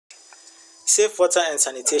Safe water and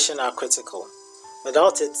sanitation are critical.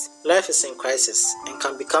 Without it, life is in crisis and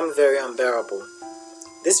can become very unbearable.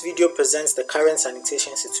 This video presents the current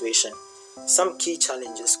sanitation situation, some key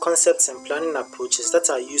challenges, concepts and planning approaches that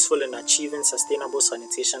are useful in achieving sustainable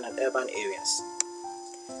sanitation in urban areas.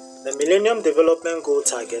 The Millennium Development Goal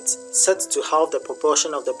target, set to halve the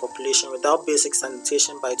proportion of the population without basic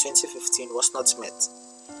sanitation by 2015, was not met.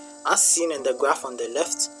 As seen in the graph on the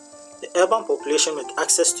left, the urban population with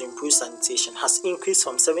access to improved sanitation has increased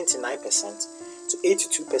from 79% to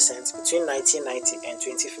 82% between 1990 and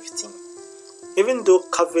 2015. Even though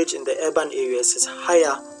coverage in the urban areas is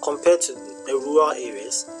higher compared to the rural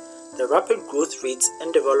areas, the rapid growth rate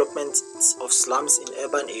and development of slums in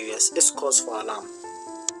urban areas is cause for alarm.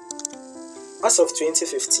 As of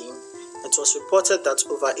 2015, it was reported that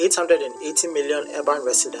over 880 million urban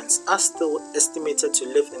residents are still estimated to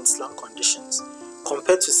live in slum conditions,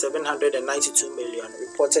 compared to 792 million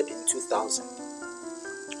reported in 2000.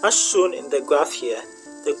 As shown in the graph here,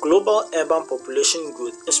 the global urban population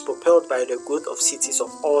growth is propelled by the growth of cities of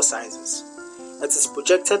all sizes. It is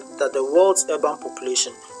projected that the world's urban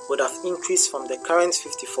population would have increased from the current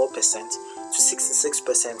 54% to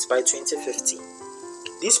 66% by 2050.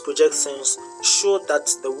 These projections show that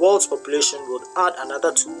the world's population would add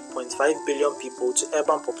another 2.5 billion people to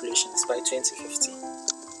urban populations by 2050.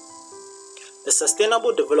 The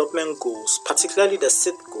Sustainable Development Goals, particularly the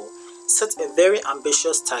 6th goal, set a very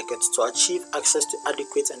ambitious target to achieve access to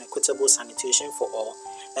adequate and equitable sanitation for all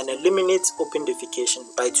and eliminate open defecation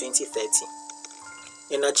by 2030.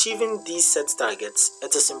 In achieving these set targets,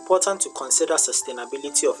 it is important to consider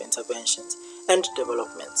sustainability of interventions and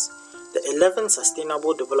developments. The 11th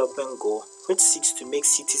Sustainable Development Goal, which seeks to make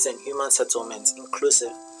cities and human settlements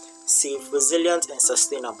inclusive, safe, resilient, and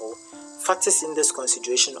sustainable, factors in this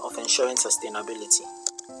consideration of ensuring sustainability.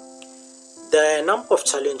 There are a number of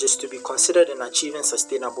challenges to be considered in achieving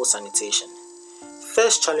sustainable sanitation.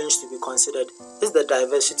 First challenge to be considered is the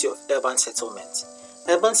diversity of urban settlements.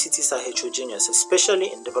 Urban cities are heterogeneous,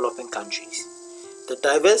 especially in developing countries. The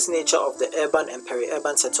diverse nature of the urban and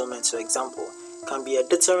peri-urban settlements, for example, can be a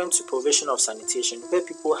deterrent to provision of sanitation where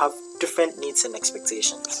people have different needs and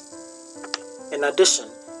expectations. In addition,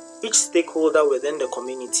 each stakeholder within the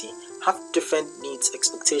community have different needs,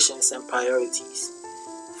 expectations, and priorities.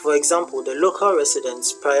 For example, the local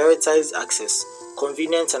residents prioritize access,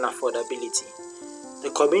 convenience, and affordability. The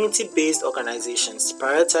community-based organizations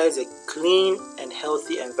prioritize a clean and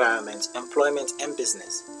healthy environment, employment, and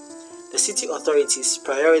business. The city authorities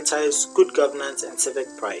prioritize good governance and civic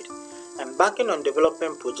pride. Embarking on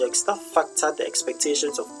development projects that factor the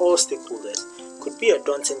expectations of all stakeholders could be a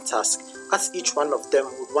daunting task, as each one of them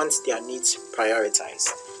would want their needs prioritized.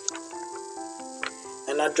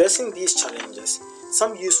 In addressing these challenges,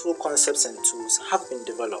 some useful concepts and tools have been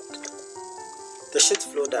developed. The sheet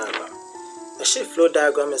flow diagram. The sheet flow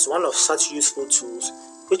diagram is one of such useful tools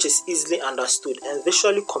which is easily understood and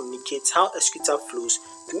visually communicates how excreta flows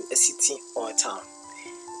through a city or a town.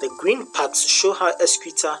 The green paths show how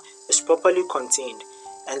excreta is properly contained,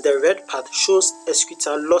 and the red path shows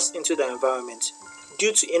excreta lost into the environment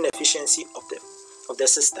due to inefficiency of the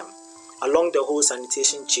system along the whole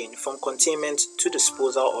sanitation chain from containment to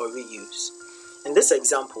disposal or reuse. In this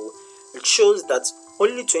example, it shows that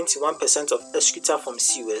only 21% of excreta from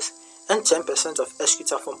sewers and 10% of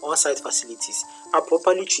excreta from on-site facilities are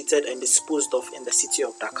properly treated and disposed of in the city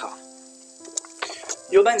of Dakar.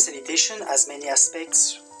 Urban sanitation has many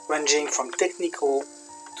aspects, ranging from technical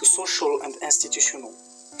to social and institutional.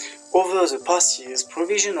 Over the past years,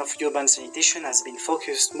 provision of urban sanitation has been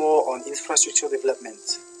focused more on infrastructure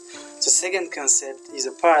development. The second concept is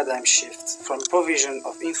a paradigm shift from provision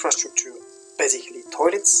of infrastructure, basically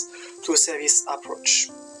toilets, to a service approach.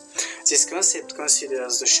 This concept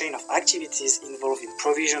considers the chain of activities involved in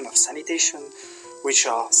provision of sanitation, which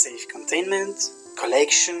are safe containment,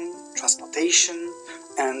 collection, transportation,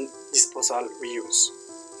 and disposal reuse.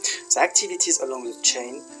 The activities along the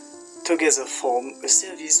chain together form a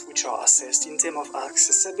service which are assessed in terms of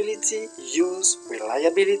accessibility, use,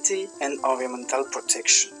 reliability, and environmental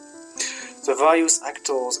protection. The various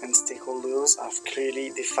actors and stakeholders have clearly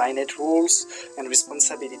defined roles and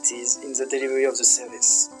responsibilities in the delivery of the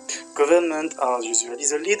service. Government are usually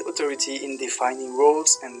the lead authority in defining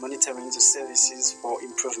roles and monitoring the services for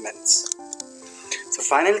improvements. The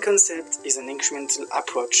final concept is an incremental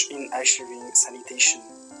approach in achieving sanitation.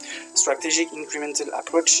 Strategic incremental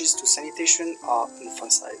approaches to sanitation are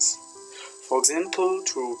emphasized. For example,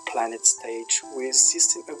 through planet stage with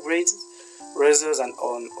system upgrades, rather than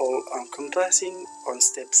an all-encompassing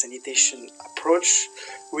one-step sanitation approach,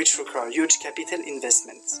 which require huge capital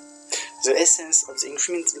investment. The essence of the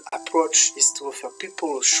incremental approach is to offer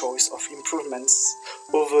people a choice of improvements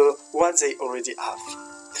over what they already have.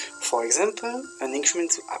 For example, an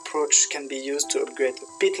incremental approach can be used to upgrade a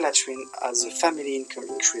pit latrine as the family income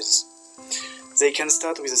increases. They can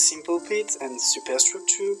start with a simple pit and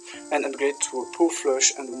superstructure and upgrade to a pool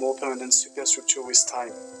flush and a more permanent superstructure with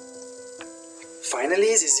time.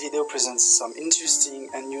 Finally, this video presents some interesting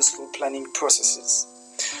and useful planning processes.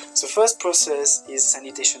 The first process is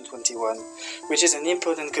Sanitation 21, which is an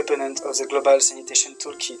important component of the Global Sanitation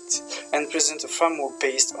Toolkit and presents a framework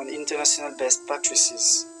based on international best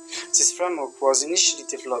practices. This framework was initially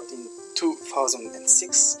developed in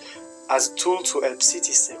 2006 as a tool to help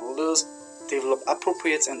city stakeholders develop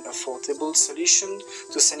appropriate and affordable solutions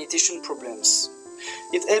to sanitation problems.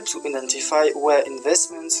 It helps to identify where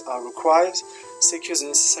investments are required, secure the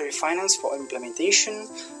necessary finance for implementation,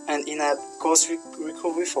 and enable cost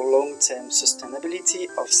recovery for long-term sustainability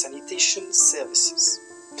of sanitation services.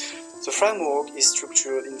 The framework is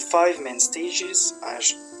structured in 5 main stages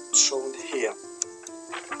as shown here.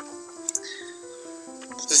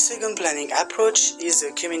 The second planning approach is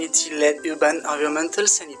a community-led urban environmental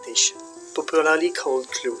sanitation, popularly called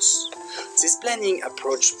CLUS. This planning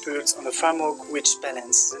approach builds on a framework which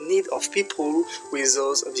balances the need of people with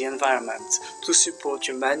those of the environment to support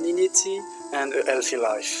humanity and a healthy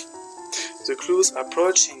life. The CLUS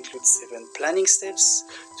approach includes 7 planning steps,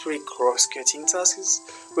 3 cross-cutting tasks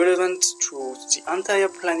relevant to the entire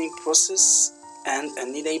planning process, and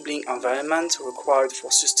an enabling environment required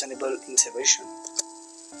for sustainable integration.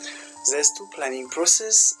 These 2 planning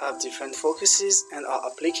processes have different focuses and are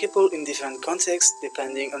applicable in different contexts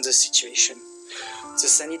depending on the situation. The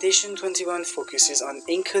Sanitation 21 focuses on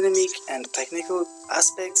economic and technical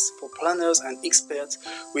aspects for planners and experts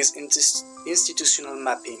with institutional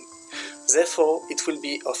mapping. Therefore, it will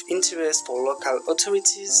be of interest for local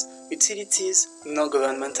authorities, utilities,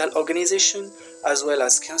 non-governmental organizations, as well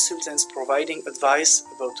as consultants providing advice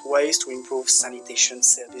about ways to improve sanitation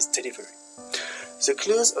service delivery. The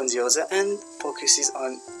CLUS, on the other hand, focuses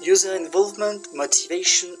on user involvement,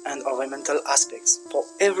 motivation, and environmental aspects for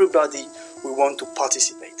everybody who wants to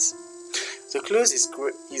participate. The CLUS is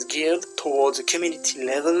geared towards the community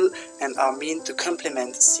level and are meant to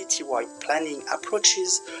complement citywide planning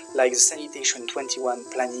approaches like the Sanitation 21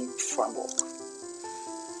 planning framework.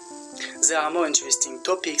 There are more interesting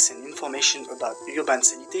topics and information about urban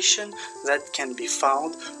sanitation that can be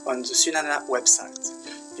found on the SuSanA website.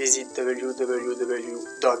 Visit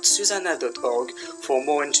www.susana.org for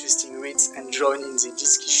more interesting reads and join in the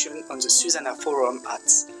discussion on the SuSanA forum at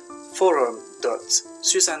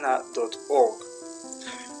forum.susana.org.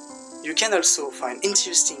 You can also find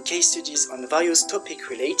interesting case studies on various topics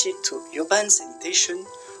related to urban sanitation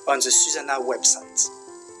on the SuSanA website.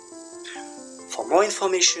 For more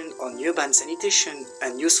information on urban sanitation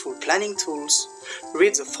and useful planning tools,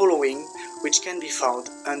 read the following, which can be found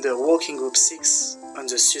under Working Group 6 on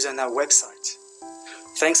the SuSanA website.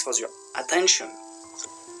 Thanks for your attention.